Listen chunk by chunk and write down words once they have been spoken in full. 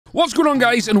What's going on,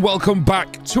 guys, and welcome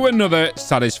back to another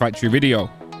Satisfactory video,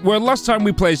 where last time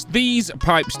we placed these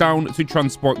pipes down to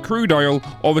transport crude oil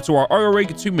over to our oil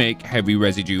rig to make heavy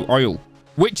residue oil,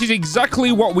 which is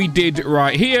exactly what we did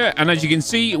right here. And as you can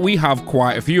see, we have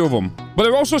quite a few of them, but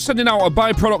they're also sending out a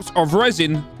byproduct of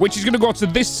resin, which is going to go to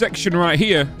this section right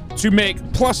here to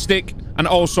make plastic and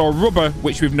also rubber,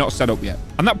 which we've not set up yet.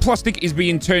 And that plastic is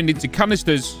being turned into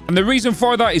canisters. And the reason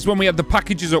for that is when we have the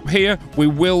packages up here, we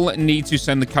will need to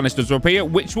send the canisters up here,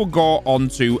 which will go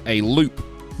onto a loop.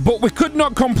 But we could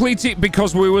not complete it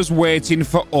because we was waiting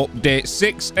for update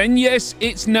 6. And yes,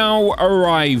 it's now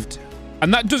arrived.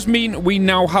 And that does mean we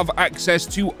now have access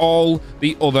to all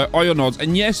the other oil nodes.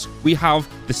 And yes, we have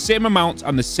the same amount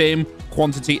and the same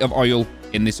quantity of oil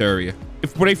in this area.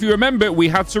 But if you remember, we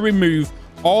had to remove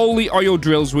all the oil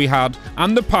drills we had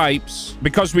and the pipes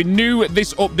because we knew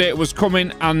this update was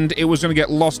coming and it was going to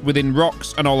get lost within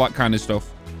rocks and all that kind of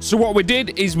stuff. So what we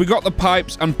did is we got the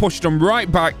pipes and pushed them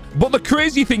right back. But the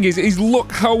crazy thing is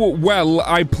look how well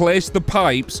I placed the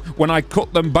pipes when I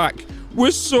cut them back.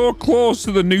 We're so close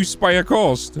to the new Spire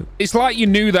Coast. It's like you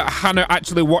knew that Hannah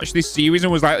actually watched this series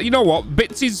and was like, you know what,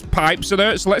 Bitz's pipes are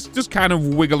there, so let's just kind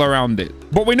of wiggle around it.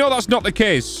 But we know that's not the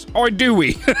case, or do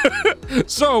we?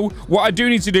 So what I do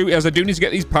need to do is I do need to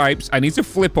get these pipes, I need to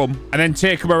flip them and then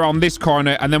take them around this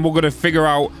corner, and then we're going to figure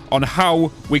out on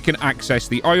how we can access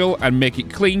the oil and make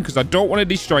it clean, because I don't want to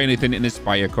destroy anything in the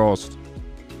Spire Coast.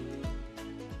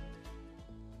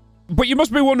 But you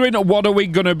must be wondering, what are we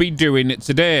going to be doing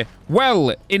today?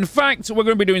 Well, in fact, we're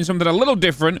going to be doing something a little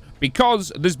different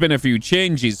because there's been a few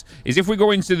changes. If we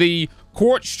go into the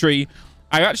quartz tree,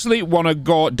 I actually want to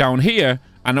go down here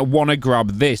and I want to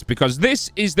grab this because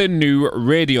this is the new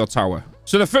radio tower.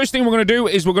 So the first thing we're going to do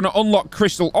is we're going to unlock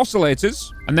crystal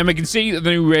oscillators, and then we can see that the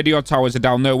new radio towers are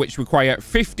down there, which require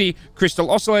 50 crystal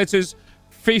oscillators,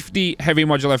 50 heavy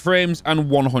modular frames, and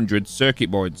 100 circuit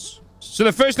boards. So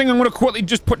the first thing I'm going to quickly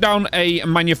just put down a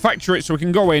manufacture it so we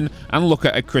can go in and look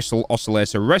at a crystal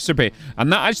oscillator recipe.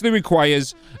 And that actually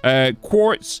requires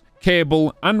quartz,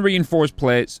 cable, and reinforced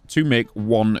plates to make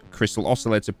one crystal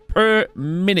oscillator per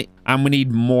minute. And we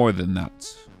need more than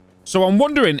that. So I'm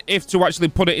wondering if to actually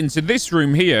put it into this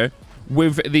room here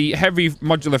with the heavy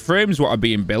modular frames what are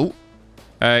being built.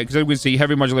 Because as we can see,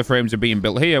 heavy modular frames are being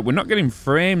built here. We're not getting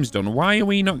frames done. Why are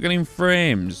we not getting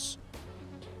frames?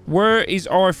 Where is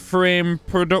our frame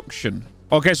production?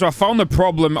 Okay, so I found the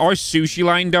problem. Our sushi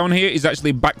line down here is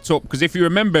actually backed up. Because if you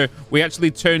remember, we actually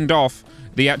turned off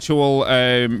the actual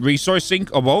resource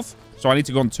sink above. So I need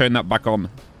to go and turn that back on.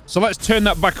 So let's turn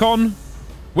that back on,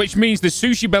 which means the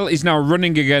sushi belt is now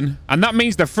running again. And that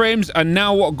means the frames are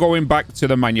now going back to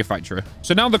the manufacturer.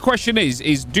 So now the question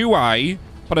is do I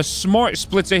put a smart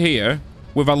splitter here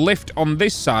with a lift on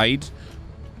this side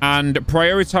and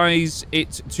prioritize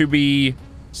it to be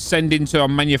send into our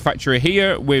manufacturer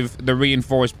here with the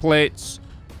reinforced plates,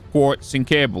 quartz, and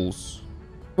cables?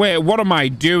 Wait, what am I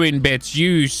doing, Bitz?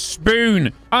 You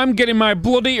spoon! I'm getting my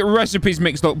bloody recipes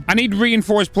mixed up. I need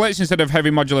reinforced plates instead of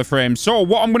heavy modular frames. So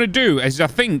what I'm going to do is I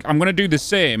think I'm going to do the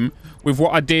same with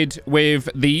what I did with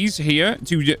these here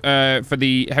to for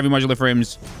the heavy modular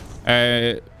frames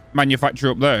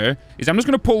manufacturer up there. Is I'm just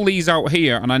going to pull these out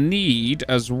here, and I need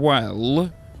as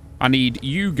well, I need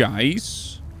you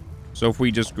guys. So if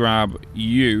we just grab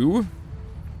you,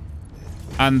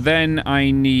 and then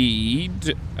I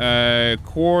need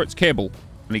quartz, cable.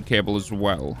 I need cable as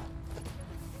well.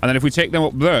 And then if we take them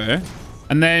up there,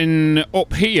 and then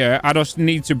up here, I just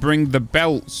need to bring the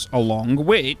belts along,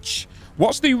 which,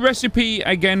 what's the recipe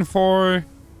again for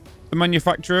the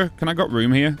manufacturer? Can I got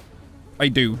room here? I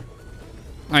do.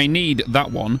 I need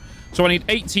that one. So I need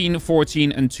 18,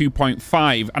 14, and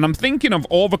 2.5. And I'm thinking of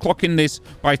overclocking this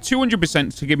by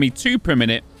 200% to give me 2 per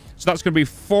minute. So that's going to be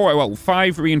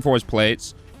 5 reinforced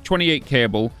plates, 28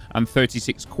 cable, and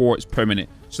 36 quartz per minute.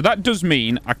 So that does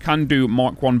mean I can do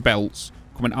Mark 1 belts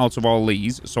coming out of all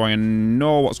these. So I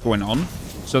know what's going on.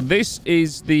 So this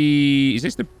is the...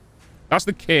 That's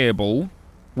the cable,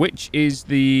 which is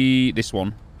this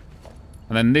one.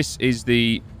 And then this is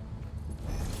the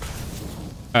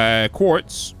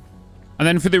quartz. And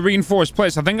then for the reinforced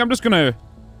plates, I think I'm just going to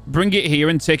bring it here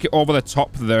and take it over the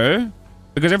top there.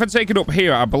 Because if I take it up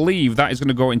here, I believe that is going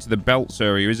to go into the belts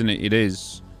area, isn't it? It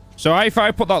is. So if I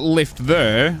put that lift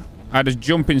there, I just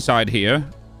jump inside here.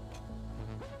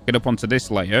 Get up onto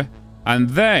this layer. And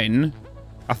then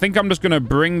I think I'm just going to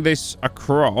bring this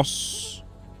across.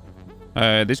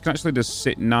 This can actually just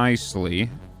sit nicely.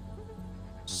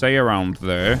 Say around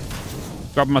there.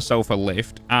 Grab myself a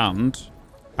lift. And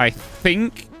I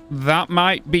think that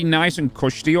might be nice and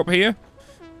cushy up here.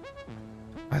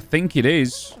 I think it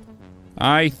is.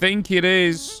 I think it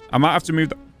is. I might have to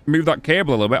move that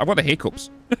cable a little bit. I've got the hiccups.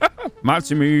 Might have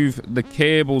to move the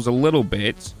cables a little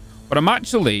bit. But I'm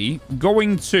actually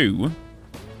going to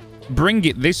bring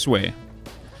it this way.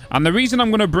 And the reason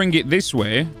I'm going to bring it this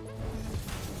way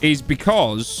is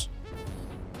because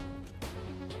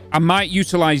I might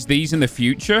utilize these in the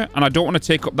future, and I don't want to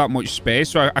take up that much space,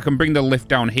 so I can bring the lift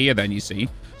down here then, you see.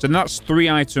 So that's 3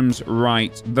 items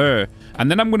right there. And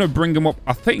then I'm going to bring them up,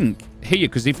 I think, here,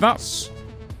 because if that's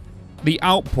the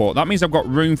output, that means I've got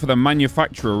room for the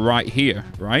manufacturer right here,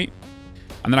 right?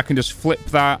 And then I can just flip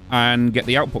that and get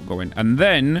the output going. And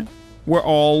then we're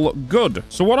all good.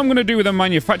 So what I'm going to do with the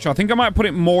manufacturer, I think I might put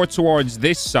it more towards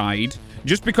this side,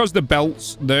 just because the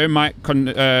belts there might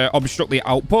obstruct the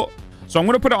output. So I'm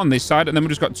going to put it on this side, and then we've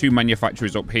just got 2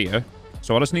 manufacturers up here.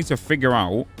 So I just need to figure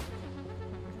out...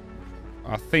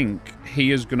 I think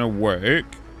here's going to work.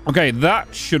 Okay,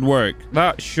 that should work.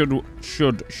 That should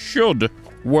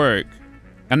work.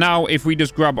 And now if we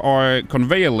just grab our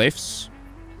conveyor lifts,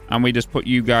 and we just put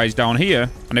you guys down here,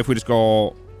 and if we just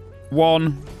go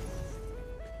 1,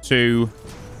 2,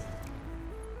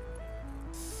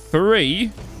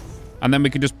 3, and then we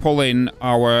can just pull in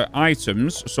our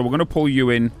items. So we're going to pull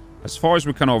you in as far as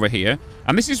we can over here.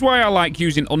 And this is why I like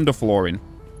using underflooring.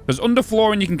 Because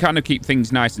underflooring, you can kind of keep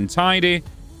things nice and tidy.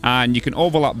 And you can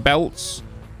overlap belts.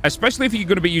 Especially if you're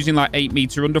going to be using like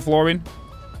 8-meter underflooring.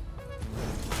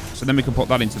 So then we can put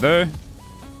that into there.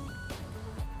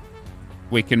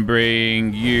 We can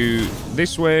bring you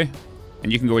this way.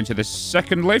 And you can go into the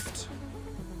second lift.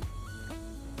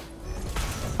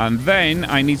 And then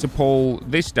I need to pull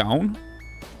this down,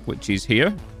 which is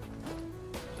here.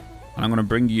 And I'm going to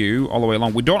bring you all the way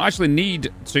along. We don't actually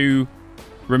need to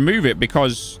remove it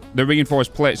because the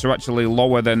reinforced plates are actually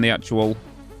lower than the actual...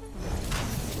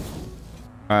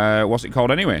 what's it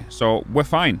called anyway? So we're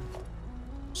fine.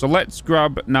 So let's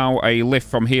grab now a lift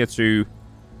from here to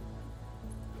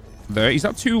there. Is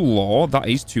that too low? That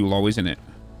is too low, isn't it?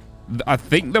 I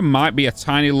think there might be a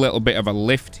tiny little bit of a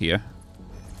lift here.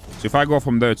 So if I go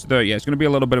from there to there, yeah, it's going to be a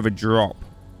little bit of a drop.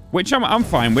 Which I'm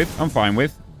fine with. I'm fine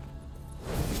with.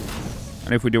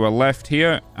 And if we do a left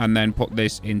here, and then put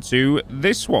this into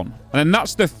this one. And then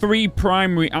that's the 3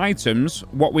 primary items,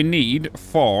 what we need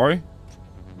for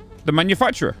the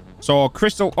manufacturer. So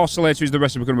crystal oscillator is the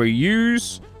recipe we're going to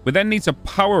use. We then need to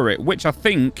power it, which I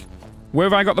think... Where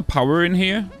have I got the power in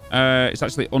here? It's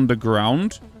actually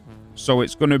underground. So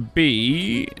it's going to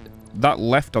be that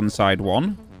left-hand side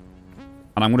one.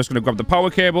 And I'm just going to grab the power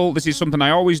cable. This is something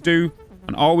I always do.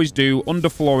 And always do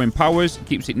underflooring powers. It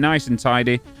keeps it nice and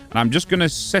tidy. And I'm just going to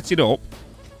set it up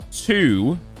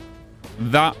to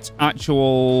that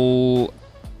actual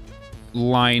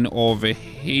line over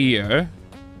here.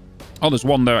 Oh, there's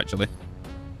one there, actually.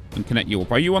 And connect you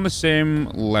up. Are you on the same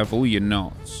level? You're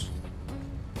not.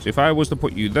 So if I was to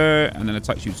put you there and then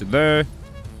attach you to there,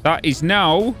 that is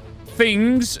now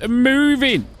things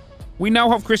moving. We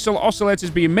now have crystal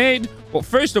oscillators being made, but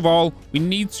first of all, we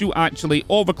need to actually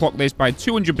overclock this by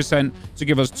 200% to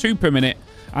give us 2 per minute,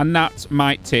 and that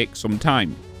might take some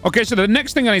time. Okay, so the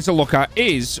next thing I need to look at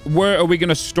is where are we going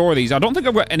to store these? I don't think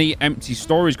I've got any empty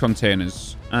storage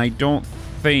containers. I don't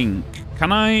think.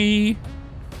 Can I?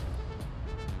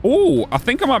 Oh, I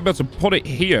think I might be able to put it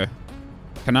here.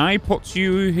 Can I put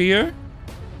you here?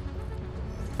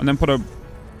 And then put a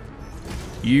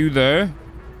you there.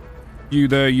 You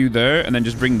there, you there, and then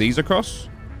just bring these across.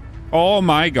 Oh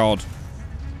my god.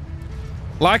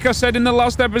 Like I said in the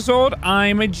last episode,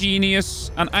 I'm a genius.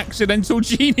 An accidental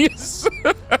genius.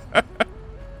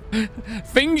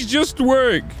 Things just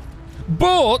work.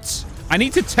 But I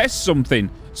need to test something.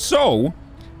 So,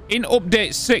 in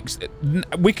update 6,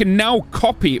 we can now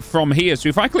copy it from here. So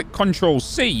if I click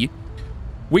Control-C,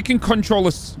 we can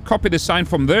copy the sign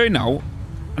from there now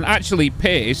and actually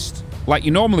paste like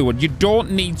you normally would. You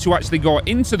don't need to actually go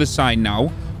into the sign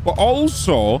now. But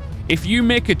also, if you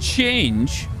make a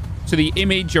change to the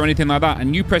image or anything like that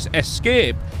and you press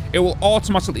escape, it will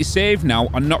automatically save now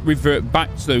and not revert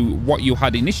back to what you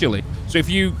had initially. So if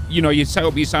you set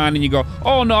up your sign and you go,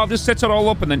 oh no, I've just set it all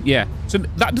up, and then yeah. So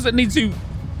that doesn't need to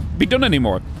be done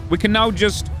anymore. We can now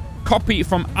just copy it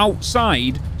from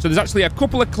outside. So there's actually a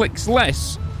couple of clicks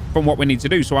less from what we need to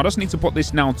do. So I just need to put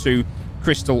this now to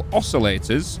crystal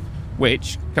oscillators,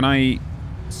 which, can I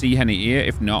see any here?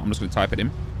 If not, I'm just going to type it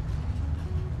in.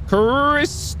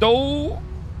 Crystal.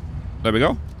 There we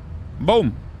go.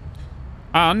 Boom.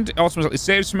 And it automatically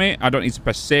saves me. I don't need to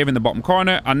press save in the bottom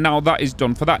corner. And now that is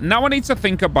done for that. Now I need to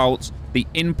think about the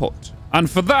input. And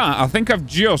for that, I think I've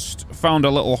just found a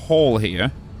little hole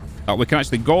here that we can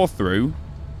actually go through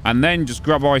And then just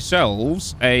grab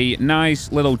ourselves a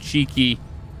nice little cheeky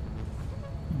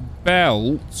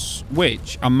belt,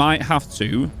 which I might have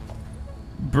to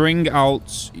bring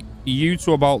out you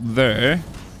to about there.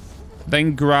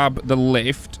 Then grab the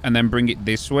lift and then bring it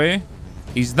this way.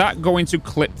 Is that going to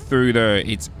clip through there?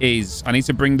 It is. I need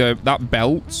to bring that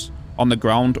belt on the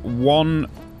ground one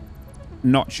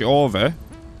notch over.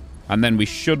 And then we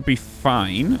should be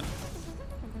fine.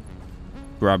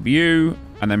 Grab you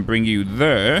and then bring you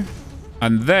there.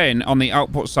 And then on the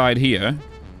output side here,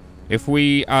 if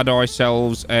we add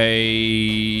ourselves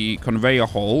a conveyor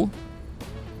hole,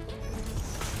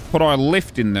 put our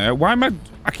lift in there. Why am I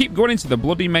keep going into the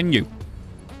bloody menu.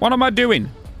 What am I doing?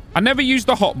 I never used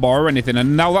the hotbar or anything,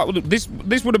 and now this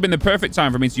would have been the perfect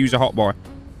time for me to use a hotbar.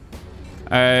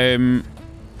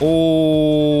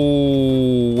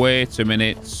 Oh, wait a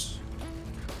minute.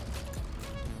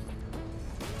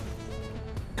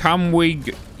 Can we...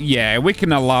 Yeah, we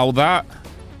can allow that.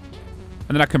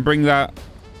 And then I can bring that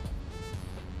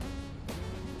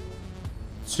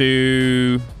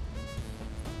to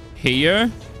here.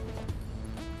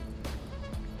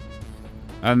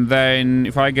 And then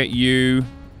if I get you...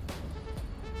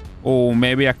 Oh,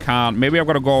 maybe I can't. Maybe I've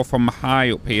got to go from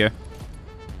high up here.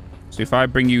 So if I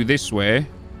bring you this way,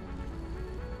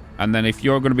 and then if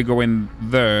you're going to be going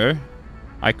there,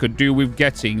 I could do with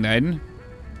getting then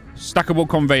stackable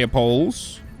conveyor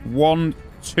poles. 1,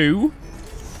 2.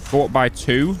 Go up by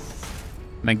 2. And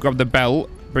then grab the belt.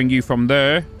 Bring you from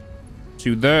there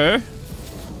to there.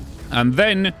 And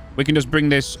then we can just bring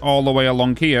this all the way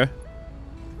along here.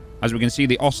 As we can see,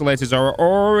 the oscillators are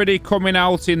already coming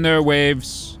out in their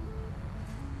waves.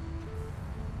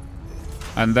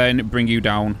 And then bring you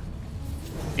down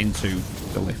into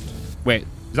the lift. Wait,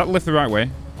 is that lift the right way?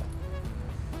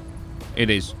 It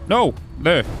is. No,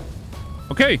 there.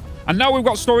 Okay, and now we've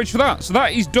got storage for that. So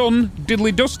that is done,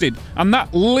 diddly dusted. And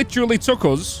that literally took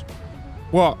us,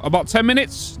 what, about 10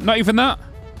 minutes? Not even that,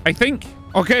 I think.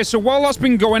 Okay, so while that's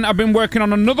been going, I've been working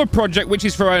on another project, which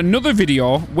is for another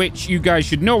video, which you guys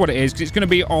should know what it is, because it's going to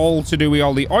be all to do with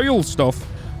all the oil stuff.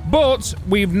 But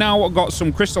we've now got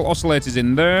some crystal oscillators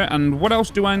in there. And what else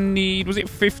do I need? Was it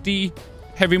 50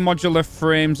 heavy modular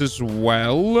frames as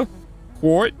well?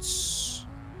 Quartz.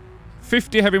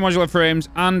 50 heavy modular frames.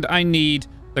 And I need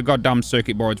the goddamn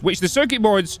circuit boards, which the circuit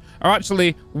boards are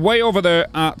actually way over there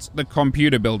at the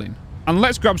computer building. And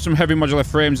let's grab some heavy modular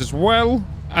frames as well.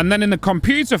 And then in the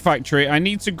computer factory, I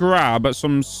need to grab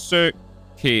some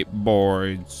circuit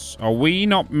boards. Are we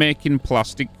not making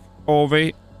plastic over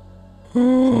it?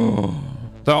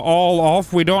 They're all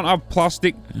off. We don't have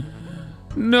plastic.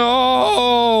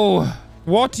 No!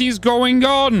 What is going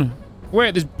on?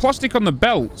 Wait, there's plastic on the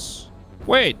belts.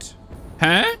 Wait.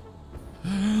 Huh?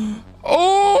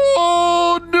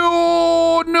 Oh,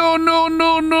 no! No, no,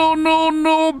 no, no, no,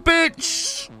 no,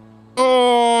 bitch!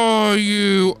 Oh,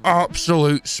 you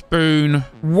absolute spoon.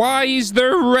 Why is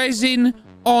there resin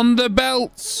on the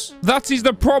belts? That is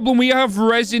the problem. We have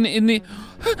resin in the...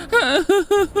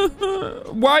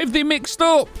 Why have they mixed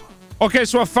up? Okay,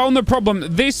 so I found the problem.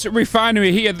 This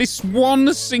refinery here, this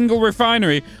one single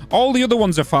refinery, all the other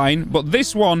ones are fine, but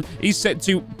this one is set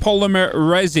to polymer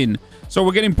resin. So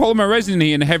we're getting polymer resin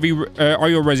here and heavy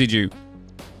oil residue.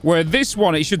 Where this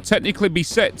one, it should technically be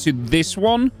set to this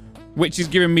one, which is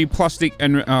giving me plastic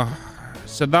and...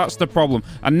 so that's the problem.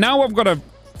 And now I've got to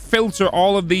filter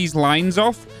all of these lines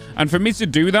off. And for me to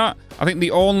do that, I think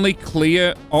the only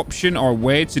clear option or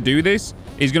way to do this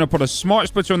is going to put a smart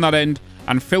splitter on that end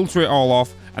and filter it all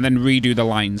off and then redo the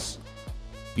lines.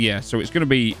 Yeah, so it's going to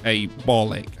be a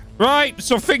ball ache. Right,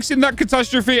 so fixing that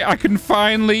catastrophe, I can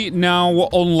finally now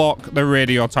unlock the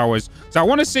radio towers. So I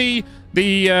want to see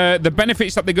the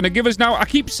benefits that they're going to give us now. I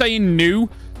keep saying new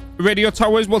radio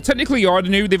towers. Well, technically you are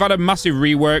new. They've had a massive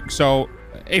rework, so...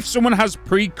 If someone has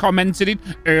pre-commented it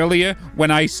earlier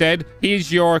when I said,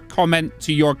 here's your comment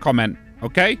to your comment.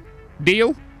 Okay?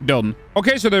 Deal? Done.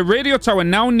 Okay, so the radio tower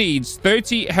now needs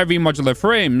 30 heavy modular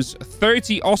frames,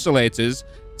 30 oscillators,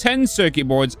 10 circuit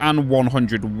boards, and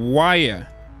 100 wire.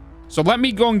 So let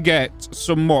me go and get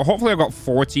some more. Hopefully I got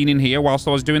 14 in here whilst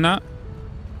I was doing that.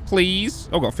 Please.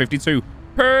 Oh, I got 52.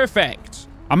 Perfect.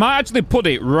 I might actually put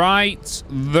it right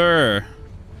there.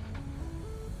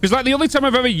 Because, like, the only time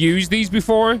I've ever used these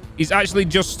before is actually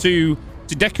just to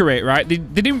decorate, right? They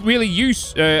didn't really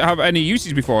have any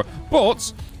uses before.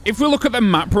 But if we look at the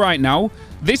map right now,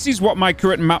 this is what my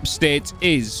current map state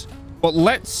is. But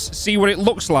let's see what it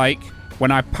looks like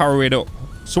when I power it up.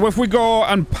 So if we go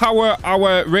and power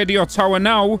our radio tower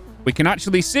now, we can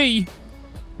actually see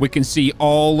we can see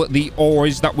all the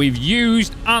ores that we've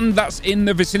used, and that's in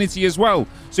the vicinity as well.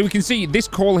 So we can see this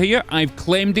coal here, I've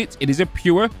claimed it. It is a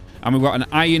pure. And we've got an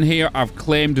iron here I've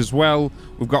claimed as well.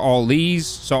 We've got all these.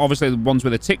 So obviously the ones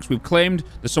with the ticks we've claimed.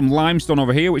 There's some limestone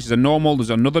over here, which is a normal.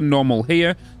 There's another normal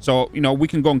here. So, you know, we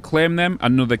can go and claim them.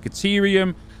 Another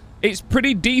caterium. It's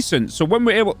pretty decent. So when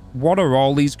we're able... What are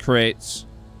all these crates?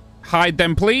 Hide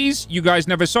them, please. You guys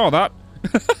never saw that.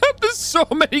 There's so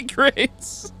many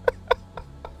crates.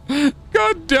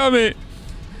 God damn it.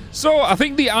 So I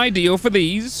think the ideal for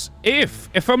these,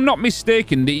 if I'm not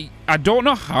mistaken, I don't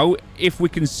know how, if we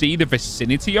can see the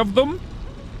vicinity of them.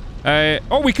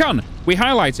 Oh, we can. We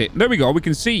highlight it. There we go. We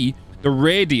can see the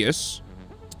radius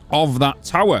of that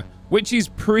tower, which is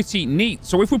pretty neat.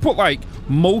 So if we put like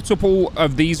multiple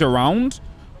of these around,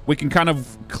 we can kind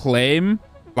of claim,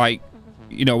 like,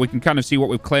 you know, we can kind of see what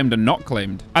we've claimed and not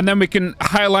claimed. And then we can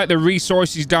highlight the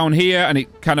resources down here and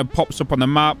it kind of pops up on the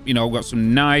map. You know, we've got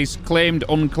some nice claimed,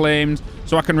 unclaimed.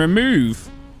 So I can remove.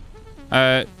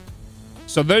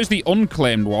 So there's the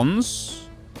unclaimed ones,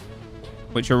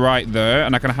 which are right there.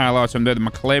 And I can highlight them there, my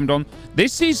claimed on.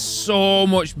 This is so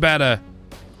much better.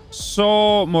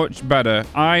 So much better.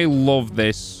 I love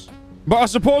this. But I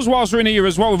suppose whilst we're in here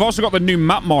as well, we've also got the new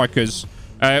map markers,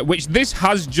 which this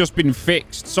has just been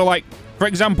fixed. So like, for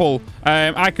example,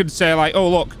 I could say like, oh,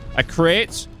 look, a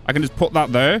crate. I can just put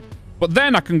that there. But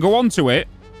then I can go onto it.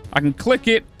 I can click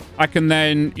it. I can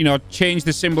then, you know, change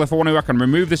the symbol if I want to. I can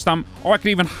remove the stamp. Or I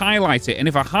can even highlight it. And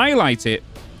if I highlight it,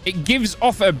 it gives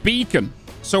off a beacon.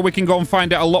 So we can go and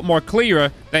find it a lot more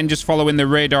clearer than just following the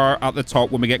radar at the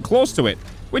top when we get close to it.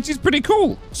 Which is pretty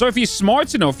cool. So if you're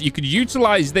smart enough, you could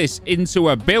utilize this into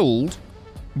a build.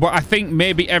 But I think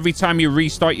maybe every time you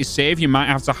restart your save, you might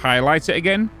have to highlight it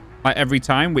again. Like every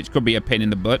time, which could be a pain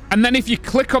in the butt. And then if you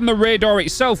click on the radar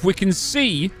itself, we can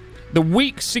see the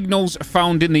weak signals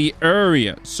found in the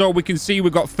area. So we can see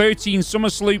we've got 13 summer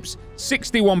sloops,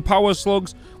 61 power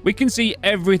slugs. We can see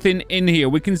everything in here.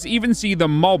 We can even see the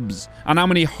mobs and how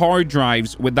many hard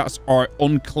drives that are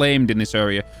unclaimed in this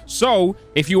area. So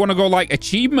if you want to go like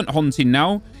achievement hunting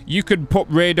now, you could put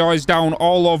radars down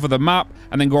all over the map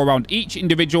and then go around each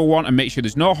individual one and make sure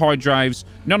there's no hard drives,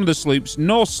 none of the sloops,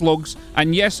 no slugs.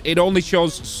 And yes, it only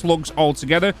shows slugs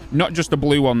altogether, not just the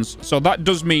blue ones. So that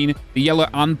does mean the yellow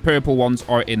and purple ones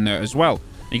are in there as well.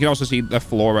 You can also see the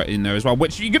flora in there as well,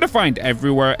 which you're going to find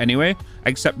everywhere anyway,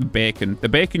 except the bacon. The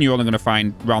bacon you're only going to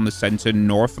find around the center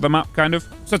north of the map, kind of.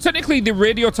 So technically, the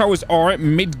radio towers are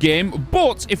mid-game,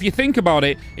 but if you think about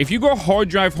it, if you go hard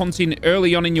drive hunting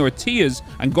early on in your tiers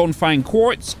and go and find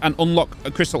quartz and unlock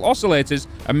crystal oscillators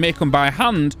and make them by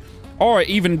hand, or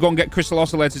even go and get crystal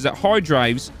oscillators at hard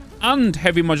drives and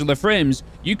heavy modular frames,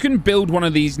 you can build one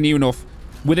of these near enough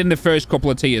within the first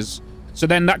couple of tiers. So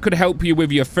then that could help you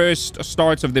with your first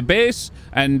start of the base.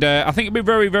 And I think it'd be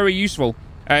very, very useful.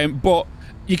 But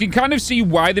you can kind of see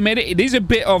why they made it. It is a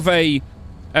bit of a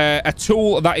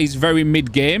tool that is very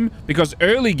mid-game. Because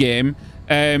early game,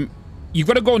 you've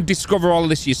got to go and discover all of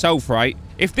this yourself, right?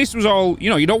 If this was all, you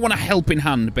know, you don't want a helping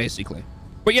hand, basically.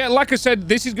 But yeah, like I said,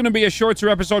 this is going to be a shorter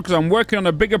episode because I'm working on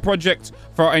a bigger project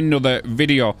for another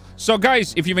video. So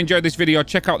guys, if you've enjoyed this video,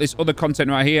 check out this other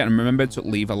content right here. And remember to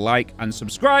leave a like and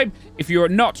subscribe if you're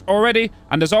not already.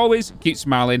 And as always, keep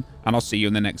smiling and I'll see you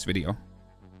in the next video.